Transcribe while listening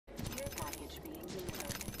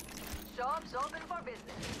Shops open for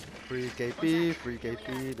business. Free KP, free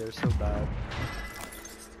KP, they're so bad.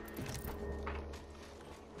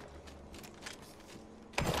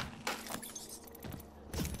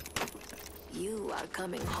 You are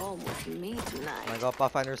coming home with me tonight. Oh my god,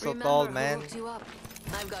 Pathfinder's so Remember tall, who man. hooked you up?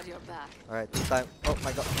 I've got your back. Alright, this time. Oh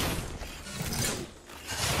my god.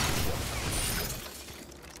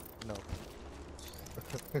 No.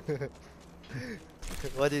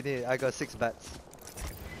 What do you need? I got 6 bats.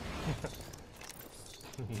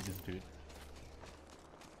 Just do it.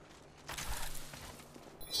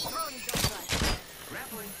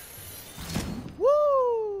 Grappling.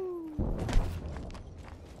 Woo!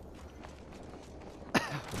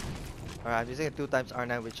 Alright, I'm using a 2x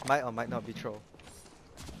R9, which might or might not be troll.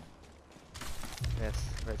 Yes,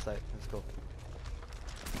 right side. Let's go.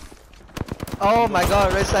 Oh my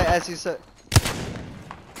god, right side as you said.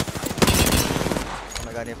 Oh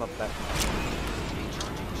my god, I need to pop back.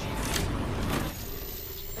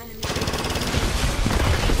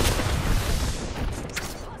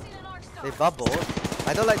 They bubble.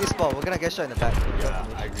 I don't like this ball. We're gonna get shot in the back. Yeah,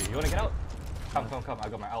 I agree. You wanna get out? Come, come, come. I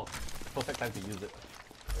got my out. Perfect time to use it.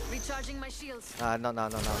 Recharging my shields. No. Ready to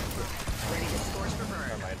scorch for burn.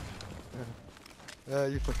 Never mind.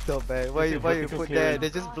 You fucked up, man. Why you put there? They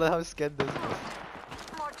just bloodhound scanned this.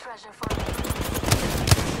 More treasure for me.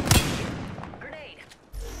 Grenade.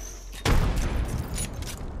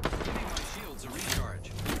 Giving my shields a recharge.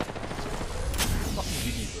 Fucking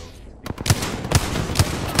GG, bro.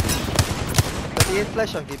 38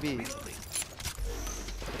 flash on KB.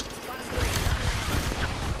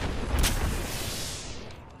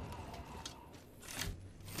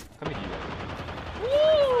 Come here,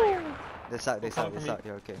 They suck,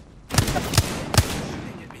 you're okay.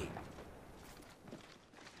 Shooting at me.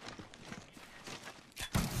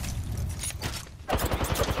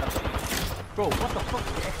 bro. What the fuck?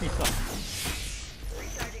 They actually suck.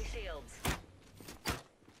 Recharging shields.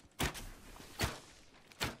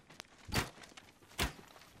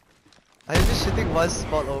 I'm just shooting one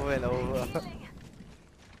spot over and over.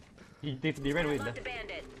 They ran away left.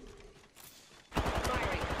 Bandit.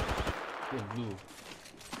 Firing. They're blue.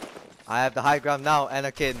 I have the high ground now,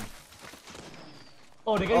 Anakin.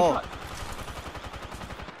 Oh, they're getting shot.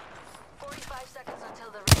 45 seconds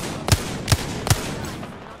until the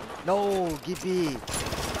No, Gibby.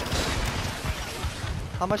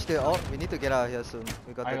 How much they all? We need to get out of here soon.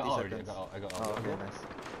 We got I 30 got out already. seconds. I got out. Oh, okay, nice. So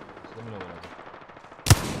let me know whenever.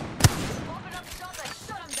 Open up shop and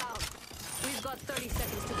shut them down. We've got 30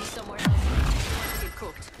 seconds to be somewhere else. Get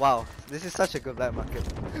cooked. Wow, this is such a good black market.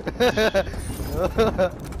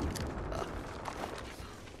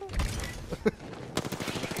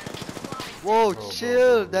 Whoa, Bro,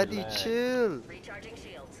 chill, bro, daddy, relax. chill. Recharging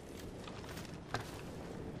shields.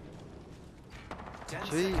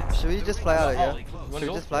 Should we just fly out of here? You wanna Should we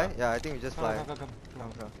go? just fly? Yeah, I think we just fly. Come. Come.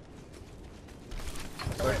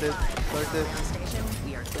 Start it, start it. Station.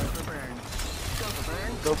 We are go for burn. Go for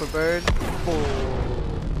burn. Go for burn. Oh.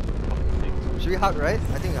 Should we hug right?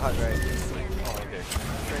 I think we hug right. Oh, okay.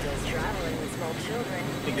 For those traveling with small children,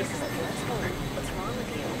 Think this it's- is a dress code. What's wrong with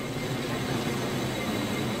you?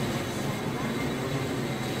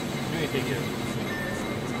 You need to take it.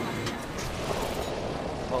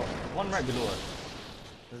 Oh, One right below us.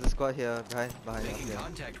 there's a squad here, behind us. Making Yeah.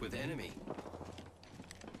 contact with enemy.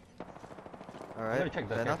 I'm Alright, gonna check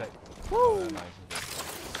the fair enough. Capex. Woo! Nice.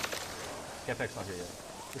 Capex not here yet.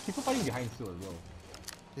 There's people fighting behind still as well.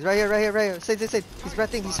 He's right here. Say. He's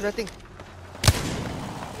ratting. Yep.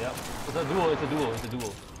 It's a duo.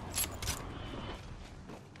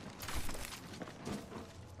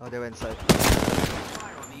 Oh, they went inside.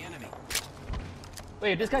 Fire on the enemy.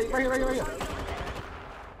 Wait, this guy right here.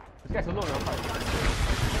 This guy's alone. I'm fine.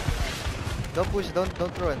 Don't push, don't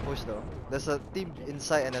throw and push though. There's a team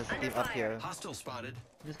inside and there's a team up here. Hostile spotted.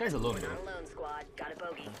 This guy's alone, We're bro. not alone, squad. Got a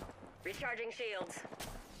bogey. Recharging shields.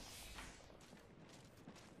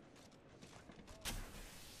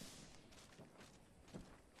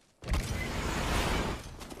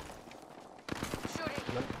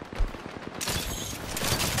 Shooting.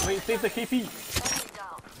 Wait, save the KP. Enemy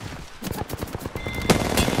down.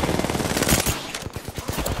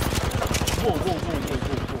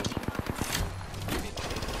 Whoa.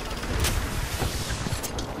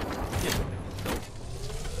 Yes.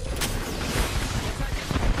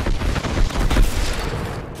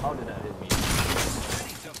 How did that hit me?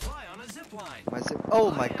 Ready to fly on a zip line.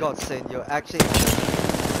 Oh my god, Saint, you're actually...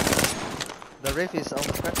 The riff is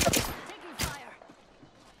almost cracked. Taking fire.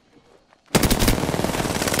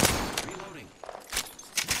 Reloading.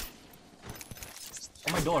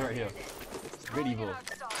 On my door right here. Great evil.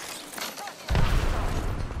 Rocket arc star.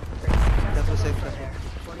 safe, careful.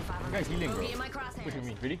 45 You guys healing, bro. Be in my crosshairs. Pushing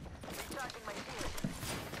me. Ready?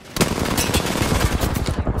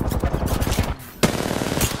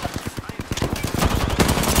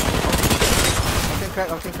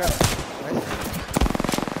 Octane crack. Nice.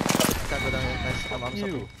 Can't go down here. Nice. I'm You.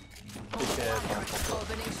 sorry. Bitch ass motherfucker.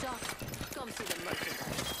 Opening shot. Come see the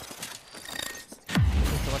merchandise.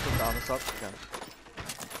 Someone took the armor sock. Yeah.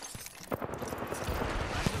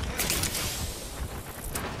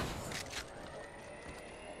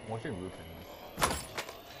 I'm watching roof anyway.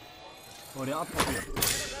 Oh, they're up top here.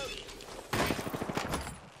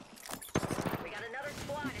 We got another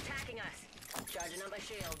squad attacking us. Charging up my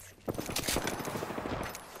shields.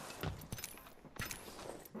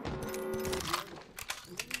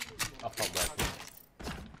 Up top back.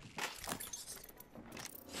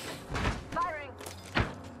 Firing.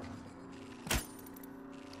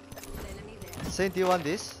 Enemy there. Saint, do you want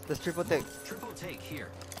this? There's triple take. Triple take here.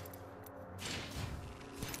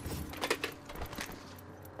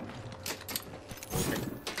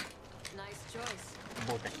 Nice choice.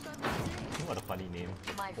 Vortex. What a funny name.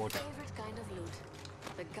 My Vortex. favorite kind of loot.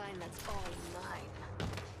 The kind that's all mine.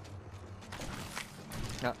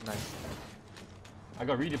 Yeah, nice. I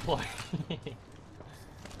got redeploy.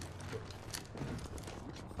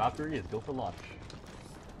 Valkyrie is go for launch.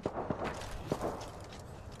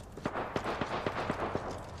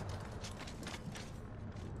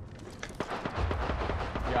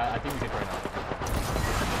 Yeah, I think we hit right now.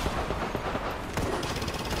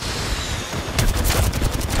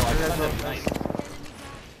 Oh, I Yeah, just go. landed. Nice.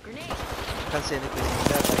 Grenade. Can't see anything.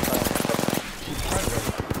 Left and right. She's trying to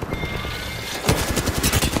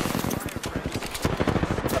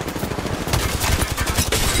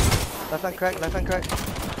Left hand crack.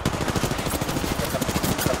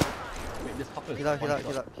 Wait, this fucker is Heal up. one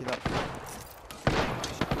shot.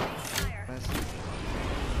 Nice.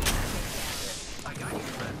 I got you,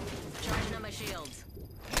 friend. Charging up my shields.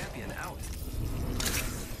 Champion out.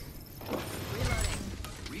 Reloading.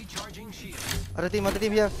 Recharging shield. Other team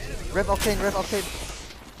here. Rev Octane.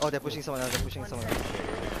 Oh, they're pushing someone else.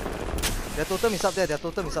 Their totem is up there.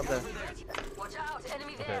 Watch out.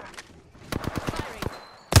 Enemy Okay. there.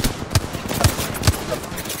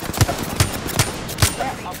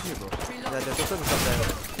 Firing. Up here, bro. Yeah, their totem is up there.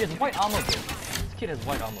 He has white armor, bro. This kid has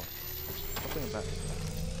white armor. Open it back.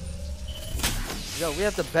 Yo, we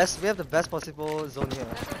have the best possible zone here.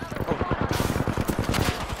 Oh.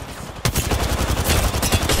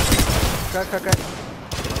 Crack. I'm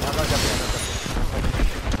not jumping.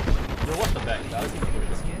 Yo, what's the back? I was thinking it was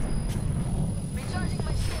this kid. Recharging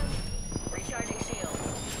my shield. Recharging shield.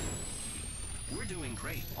 We're doing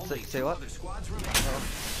great. Only Say two what? other squads remain.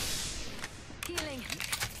 Healing.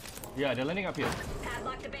 Yeah, they're landing up here.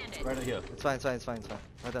 Padlock the bandit. Right here. It's fine. Let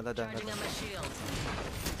done. Charging up my shield.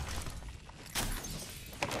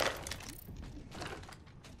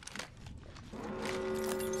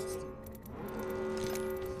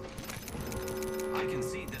 I can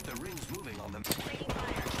see that the ring's moving on them. Taking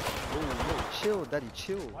fire. Oh, chill, daddy,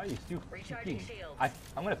 chill. Why are you still Recharging peeking? shields.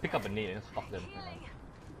 I'm gonna pick up a nade and just fuck them. Healing.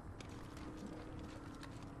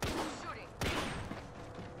 Shooting.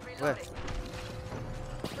 Where? Reloading.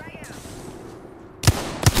 Right out.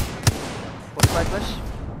 45 flash.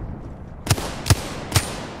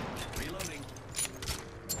 Reloading.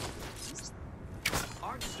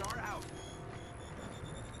 Arc Star out.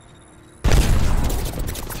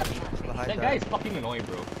 Behind That guy is fucking annoying,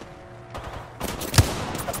 bro. Bro,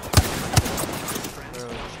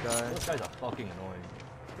 this guy. Those guys are fucking annoying.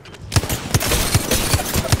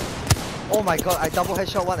 Oh my god, I double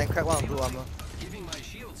headshot one and crack one on blue armor. Giving my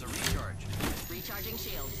shields a recharge. Recharging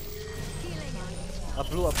shields. Healing. A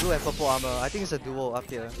blue and purple armor. I think it's a duo up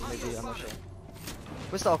here. Maybe, I'm not sure.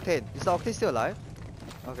 Where's the Octane? Is the Octane still alive?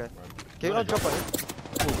 Okay. Can you not drop on it?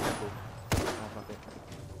 Cool, cool. Oh, okay.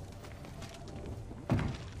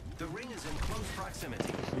 The ring is in close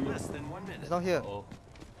proximity. Less than 1 minute. It's not here.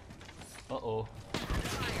 Uh-oh.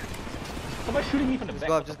 Somebody's shooting me from the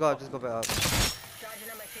back. Just go up, just go back up. Charging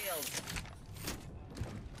up my shields.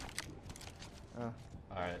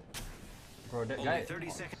 Alright. Bro, that Only guy... 30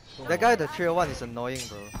 seconds. That guy, the 301 is annoying,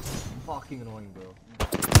 bro. Fucking annoying, bro.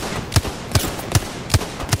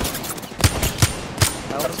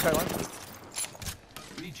 I almost cracked one.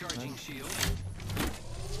 Recharging shield.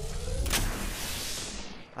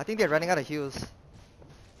 I think they're running out of heals.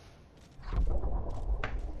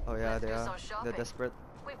 Oh yeah, Let's they do are. some They're shopping. desperate.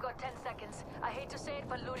 We've got 10 seconds. I hate to say it,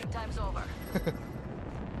 but looting time's over.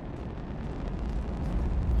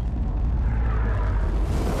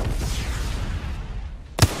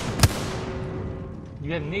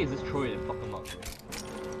 You have nades, just throw it and fuck them up, bro.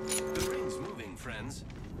 The ring's moving, friends.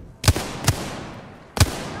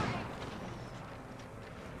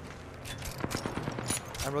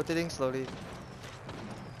 I'm rotating slowly.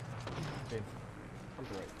 Same.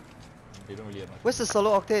 That's right. They don't really have much. Where's the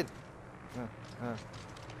solo Octane?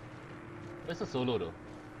 Where's the solo though?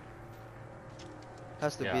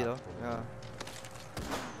 Has to be Yeah, though. probably.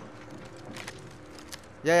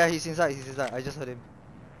 Yeah, he's inside, I just heard him.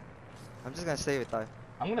 I'm just gonna stay with Tai.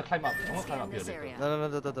 I'm gonna climb up. I'm gonna climb Scan up here this later. area. No.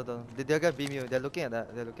 They're gonna beam you. They're looking at that.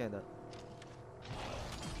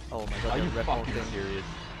 Oh my god, Are you they're fucking reporting. serious?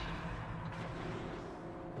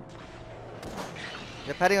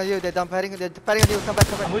 They're padding on you, they're padding on you. Come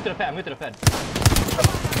back. I'm going to the Fed. I'm going to the Fed.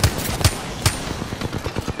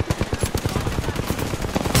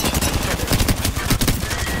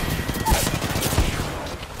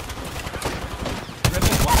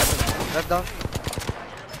 Left down.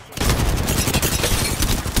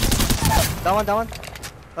 Down one.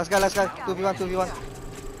 Last guy. 2v1.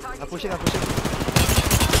 I'm pushing. Dead.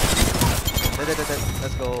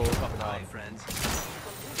 Let's go. Hi, friends.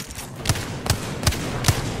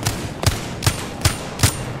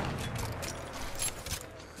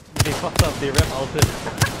 They fucked up. They rep ulted.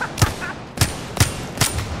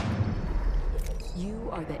 You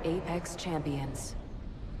are the Apex champions.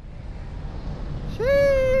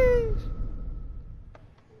 Sheesh.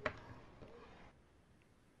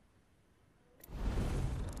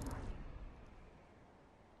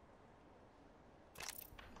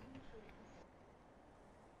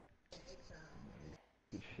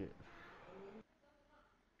 Good shit.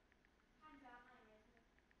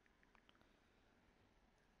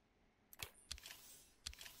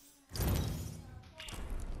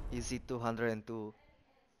 Easy 202.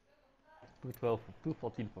 212,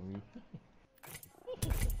 214 for me.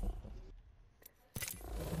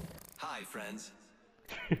 Hi, friends.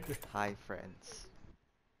 Hi, friends.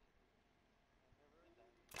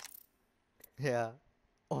 Yeah.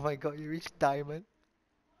 Oh my god, you reached diamond.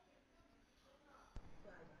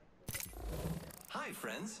 Hi,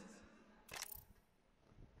 friends.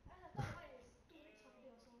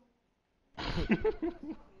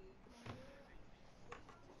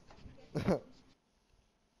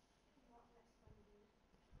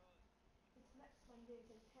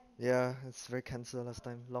 Yeah, it's very cancel last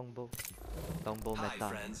time. Longbow Hi, meta.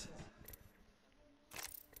 friends.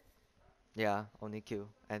 Yeah, only Q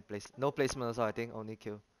and place. No placement also, I think. Only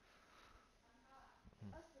Q.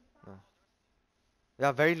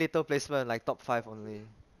 Yeah, very little placement, like top 5 only.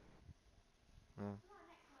 Yeah.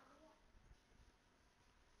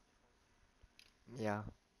 Yeah.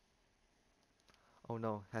 Oh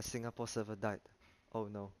no, has Singapore server died? Oh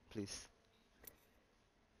no, please.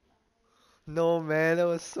 No man, that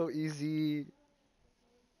was so easy.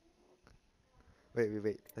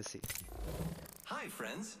 Wait. Let's see. Hi,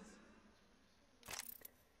 friends.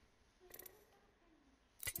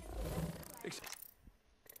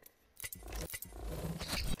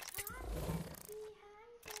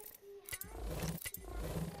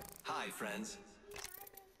 Hi, friends.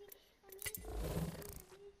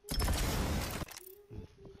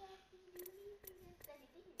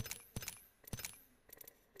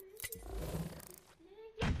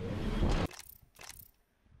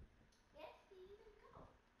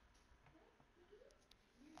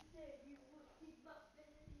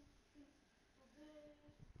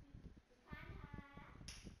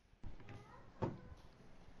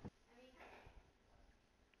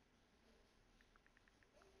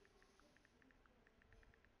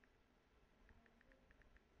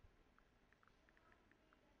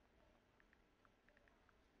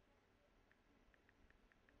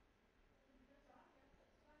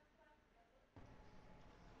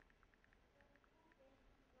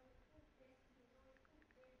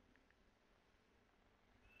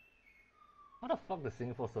 How the fuck does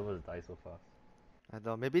Singapore servers die so fast? I don't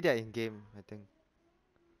know, maybe they're in game, I think.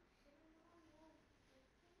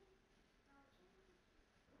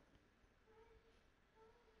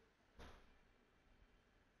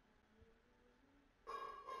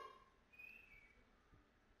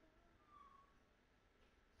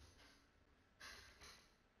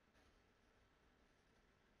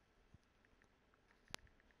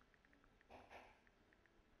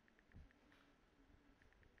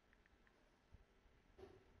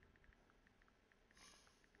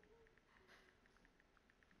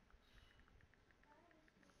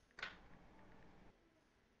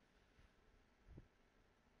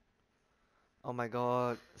 Oh my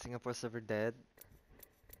god, Singapore server dead.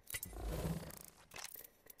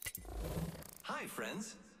 Hi,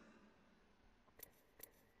 friends.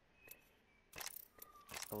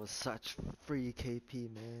 That was such free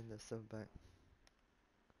KP, man. That's so bad.